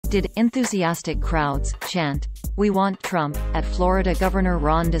Did enthusiastic crowds chant, "We want Trump," at Florida Governor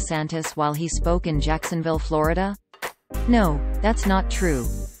Ron DeSantis while he spoke in Jacksonville, Florida? No, that's not true.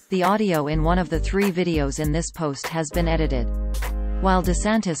 The audio in one of the 3 videos in this post has been edited. While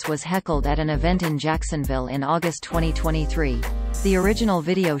DeSantis was heckled at an event in Jacksonville in August 2023, the original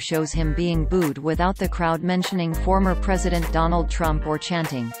video shows him being booed without the crowd mentioning former President Donald Trump or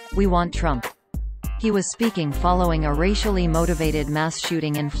chanting, "We want Trump." He was speaking following a racially motivated mass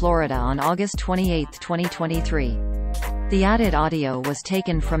shooting in Florida on August 28, 2023. The added audio was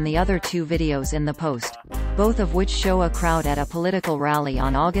taken from the other 2 videos in the post, both of which show a crowd at a political rally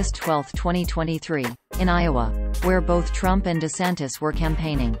on August 12, 2023, in Iowa, where both Trump and DeSantis were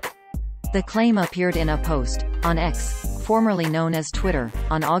campaigning. The claim appeared in a post on X, formerly known as Twitter,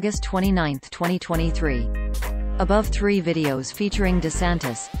 on August 29, 2023. Above 3 videos featuring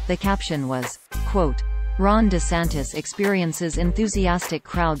DeSantis, the caption was, quote, "Ron DeSantis experiences enthusiastic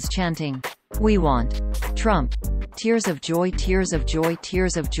crowds chanting, 'We want Trump.' Tears of joy, tears of joy,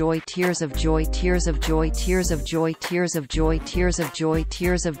 tears of joy, tears of joy, tears of joy, tears of joy, tears of joy, tears of joy,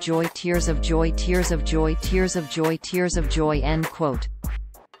 tears of joy, tears of joy, tears of joy, tears of joy, tears of joy." End quote.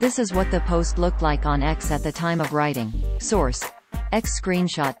 This is what the post looked like on X at the time of writing. Source: X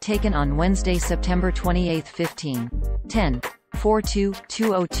screenshot taken on Wednesday, September 28, 15:10,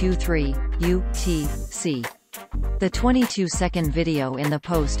 42:2023 UTC. The 22-second video in the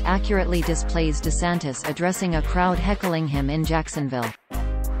post accurately displays DeSantis addressing a crowd heckling him in Jacksonville.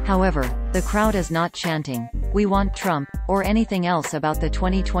 However, the crowd is not chanting, "We want Trump," or anything else about the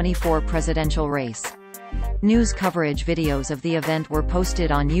 2024 presidential race. News coverage videos of the event were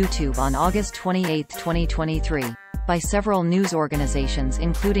posted on YouTube on August 28, 2023, by several news organizations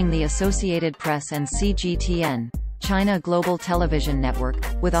including the Associated Press and CGTN, China Global Television Network,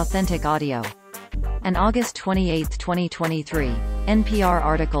 with authentic audio. An August 28, 2023, NPR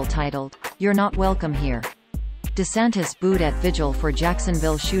article titled, "You're Not Welcome Here. DeSantis Booed at Vigil for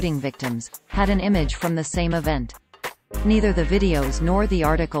Jacksonville Shooting Victims," had an image from the same event. Neither the videos nor the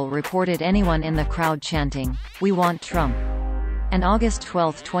article reported anyone in the crowd chanting, "We want Trump." An August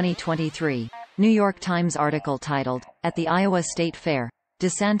 12, 2023, New York Times article titled, "At the Iowa State Fair,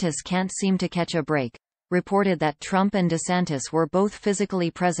 DeSantis Can't Seem to Catch a Break," reported that Trump and DeSantis were both physically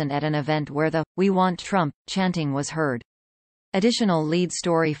present at an event where the "We want Trump" chanting was heard. Additional lead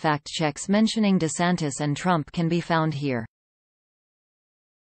story fact checks mentioning DeSantis and Trump can be found here.